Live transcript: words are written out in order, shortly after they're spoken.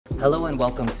Hello and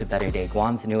welcome to Betterday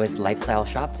Guam's newest lifestyle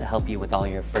shop to help you with all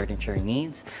your furniture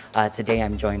needs. Today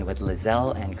I'm joined with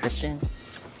Leezle and Christian.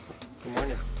 Good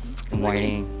morning. Good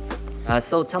morning.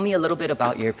 So tell me a little bit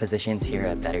about your positions here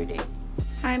at Betterday.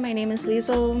 Hi, my name is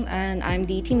Leezle and I'm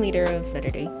the team leader of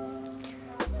Betterday.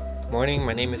 Morning,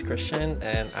 my name is Christian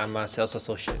and I'm a sales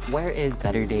associate. Where is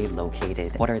Betterday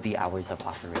located? What are the hours of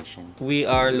operation? We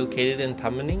are located in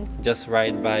Tamuning, just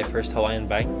right by First Hawaiian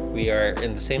Bank. We are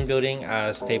in the same building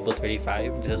as Table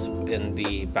 35, just in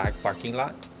the back parking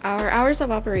lot. Our hours of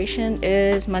operation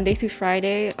is Monday through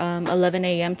Friday, 11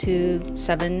 a.m. to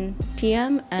 7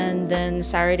 p.m. and then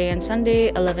Saturday and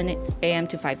Sunday, 11 a.m.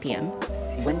 to 5 p.m.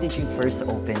 When did you first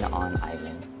open on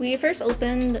Island? We first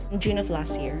opened in June of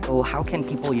last year. So how can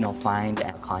people, find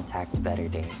and contact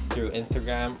Betterday? Through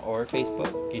Instagram or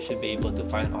Facebook, you should be able to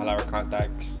find all our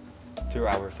contacts through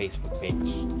our Facebook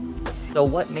page. So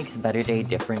what makes Betterday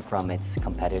different from its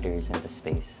competitors in the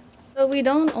space? So we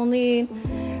don't only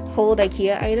hold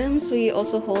IKEA items, we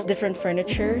also hold different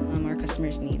furniture our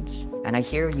customers' needs. And I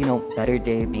hear,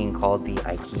 Betterday being called the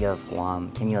IKEA of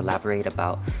Guam. Can you elaborate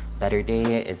about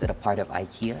Betterday? Is it a part of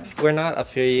IKEA? We're not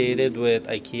affiliated with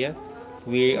IKEA.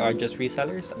 We are just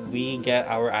resellers. We get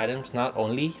our items not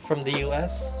only from the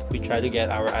US, we try to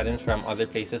get our items from other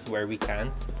places where we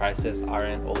can. The prices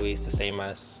aren't always the same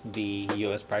as the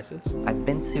US prices. I've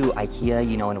been to IKEA,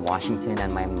 in Washington,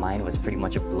 and my mind was pretty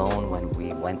much blown when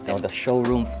we went there. The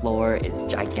showroom floor is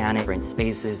gigantic, different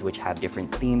spaces which have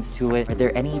different themes to it. Are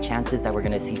there any chances that we're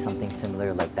gonna see something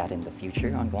similar like that in the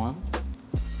future on Guam?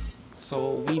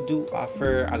 So we do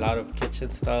offer a lot of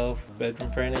kitchen stuff,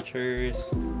 bedroom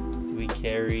furnitures. We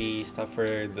carry stuff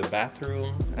for the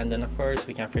bathroom, and then of course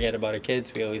we can't forget about our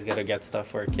kids. We always gotta get stuff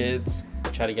for our kids.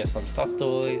 Try to get some stuffed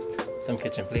toys, some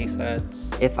kitchen play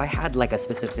sets. If I had like a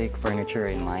specific furniture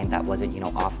in mind that wasn't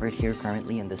offered here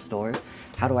currently in the store,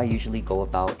 how do I usually go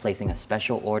about placing a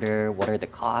special order? What are the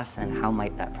costs and how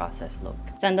might that process look?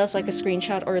 Send us like a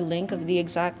screenshot or a link of the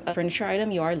exact furniture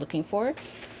item you are looking for.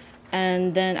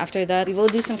 And then after that, we will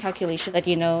do some calculation that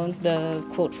the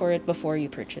quote for it before you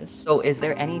purchase. So is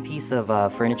there any piece of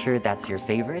furniture that's your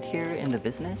favorite here in the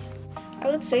business? I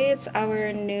would say it's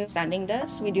our new standing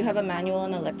desk. We do have a manual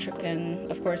and electric, and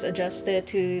of course adjust it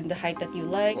to the height that you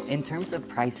like. In terms of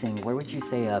pricing, where would you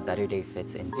say Betterday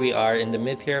fits in? We are in the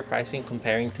mid-tier pricing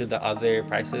comparing to the other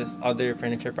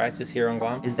furniture prices here on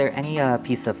Guam. Is there any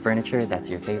piece of furniture that's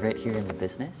your favorite here in the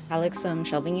business? Alex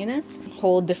shelving units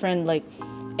hold different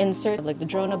insert like the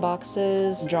Drona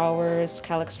boxes, drawers,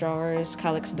 calyx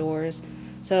doors.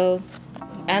 So,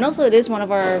 and also it is one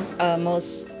of our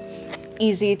most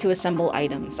easy to assemble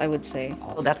items, I would say.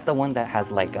 Oh, that's the one that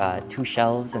has like 2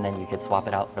 shelves and then you could swap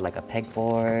it out for like a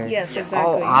pegboard. Yes,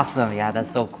 exactly. Oh, awesome. Yeah, that's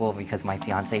so cool because my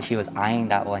fiance, she was eyeing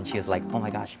that one. She was like, oh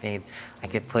my gosh, babe, I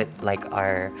could put like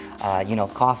our,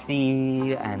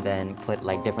 coffee and then put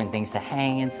like different things to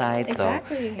hang inside.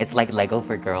 Exactly. So it's like Lego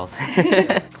for girls.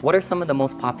 What are some of the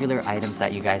most popular items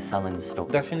that you guys sell in the store?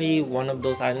 Definitely one of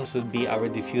those items would be our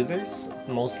diffusers,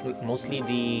 mostly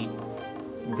the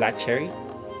black cherry.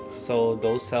 So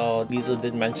those sell. Leezle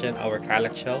did mention our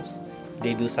calyx shelves.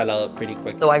 They do sell out pretty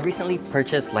quick. So I recently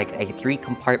purchased like a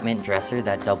 3-compartment dresser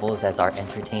that doubles as our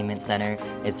entertainment center.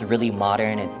 It's really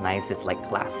modern, it's nice, it's like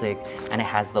classic, and it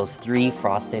has those 3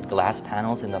 frosted glass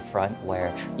panels in the front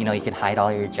where you can hide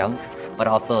all your junk, but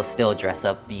also still dress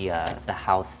up the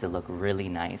house to look really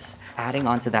nice. Adding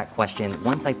on to that question,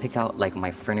 once I pick out like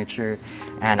my furniture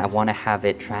and I want to have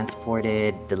it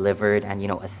transported, delivered, and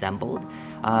assembled,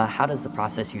 how does the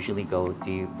process usually go?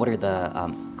 What are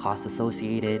the costs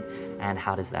associated, and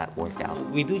how does that work out?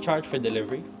 We do charge for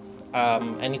delivery.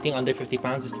 Anything under 50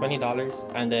 pounds is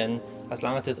 $20, and then as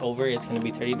long as it's over, it's going to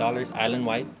be $30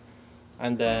 island-wide.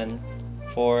 And then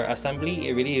for assembly,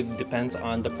 it really depends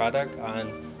on the product,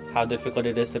 on how difficult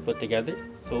it is to put together.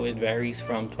 So it varies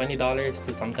from $20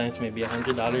 to sometimes maybe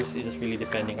 $100. It's just really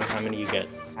depending on how many you get.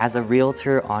 As a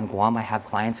realtor on Guam, I have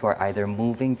clients who are either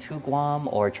moving to Guam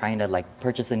or trying to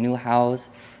purchase a new house,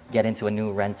 get into a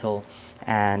new rental,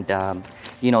 and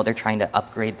they're trying to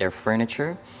upgrade their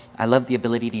furniture. I love the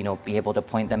ability to be able to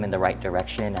point them in the right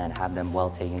direction and have them well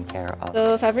taken care of.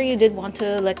 So if ever you did want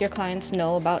to let your clients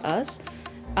know about us,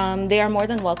 they are more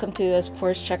than welcome to, of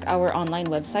course, check our online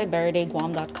website,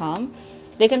 betterdayguam.com.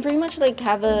 They can pretty much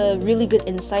have a really good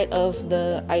insight of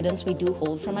the items we do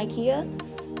hold from IKEA,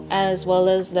 as well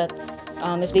as that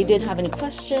if they did have any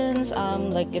questions,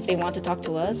 if they want to talk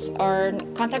to us, our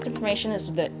contact information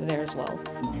is there as well.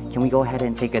 Can we go ahead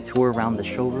and take a tour around the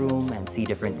showroom and see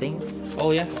different things?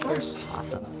 Oh yeah, of course.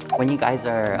 Awesome. When you guys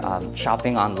are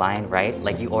shopping online, right?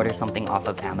 Like you order something off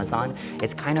of Amazon,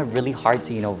 it's kind of really hard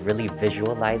to, really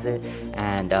visualize it.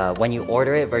 And when you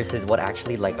order it versus what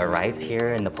actually like arrives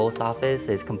here in the post office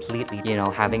is completely,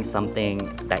 having something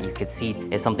that you could see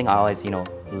is something I always,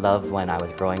 loved when I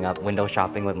was growing up, window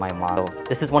shopping with my mom. So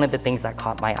this is one of the things that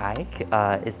caught my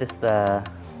eye. Is this the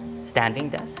standing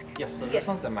desk? Yes, so this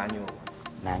one's the manual.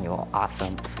 Manual,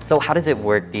 awesome. So how does it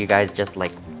work? Do you guys just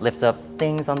like lift up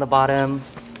things on the bottom?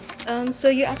 So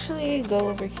you actually go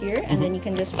over here and then you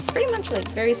can just pretty much like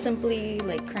very simply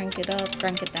like crank it up,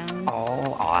 crank it down.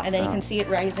 Oh, awesome. And then you can see it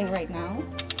rising right now.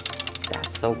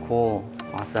 That's so cool.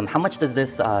 Awesome. How much does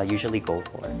this usually go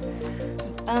for?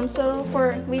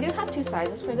 We do have two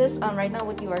sizes for this. Right now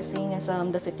what you are seeing is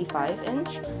the 55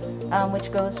 inch,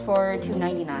 which goes for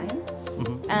 $299.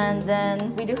 And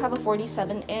then we do have a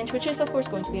 47 inch, which is of course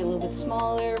going to be a little bit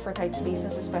smaller for tight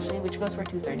spaces especially, which goes for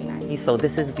 $239. So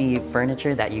this is the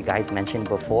furniture that you guys mentioned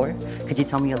before. Could you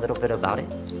tell me a little bit about it?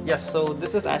 Yes, so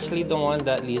this is actually the one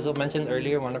that Leezle mentioned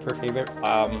earlier, one of her favorite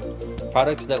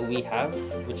products that we have,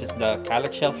 which is the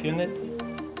Calyx shelf unit.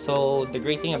 So the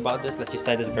great thing about this, like you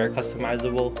said, is very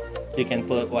customizable. You can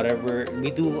put whatever.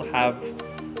 We do have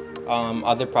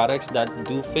other products that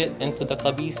do fit into the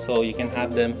cubbies, so you can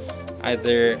have them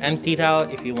either emptied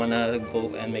out if you want to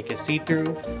go and make it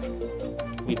see-through.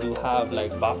 We do have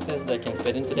like boxes that can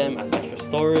fit into them as extra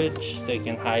storage, so you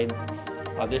can hide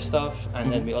other stuff.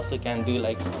 And then we also can do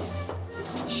like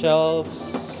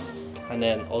shelves, and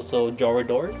then also drawer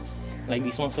doors, like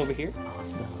these ones over here.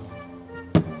 Awesome.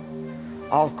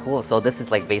 Oh, cool. So this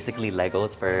is like basically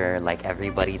Legos for like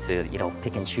everybody to,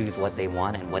 pick and choose what they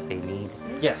want and what they need.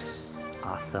 Yes.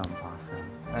 Awesome, awesome.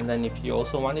 And then if you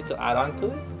also wanted to add on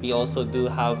to it, we also do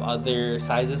have other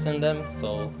sizes in them.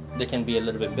 So they can be a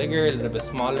little bit bigger, a little bit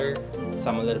smaller,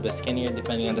 some a little bit skinnier,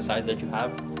 depending on the size that you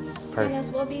have. And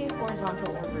this will be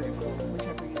horizontal or vertical,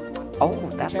 whichever you want. Oh,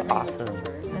 that's awesome.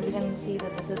 As you can see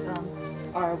that this is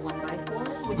our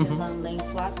 1x4, which is laying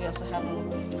flat. We also have a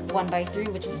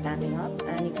 1x3, which is standing up.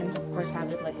 And you can of course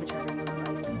have it like whichever you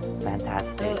like.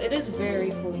 Fantastic. So it is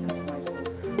very fully customizable.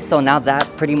 So now that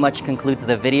pretty much concludes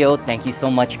the video. Thank you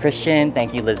so much, Christian.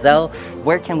 Thank you, Leezle.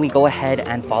 Where can we go ahead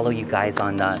and follow you guys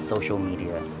on social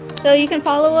media? So you can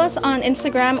follow us on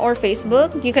Instagram or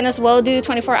Facebook. You can as well do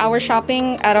 24-hour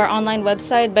shopping at our online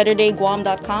website,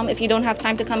 betterdayguam.com, if you don't have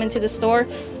time to come into the store,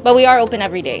 but we are open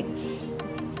every day.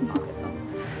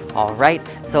 Awesome. All right,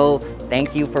 so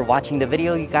thank you for watching the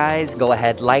video, you guys. Go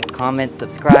ahead, like, comment,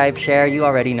 subscribe, share. You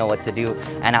already know what to do,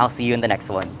 and I'll see you in the next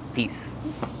one. Peace.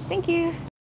 Thank you.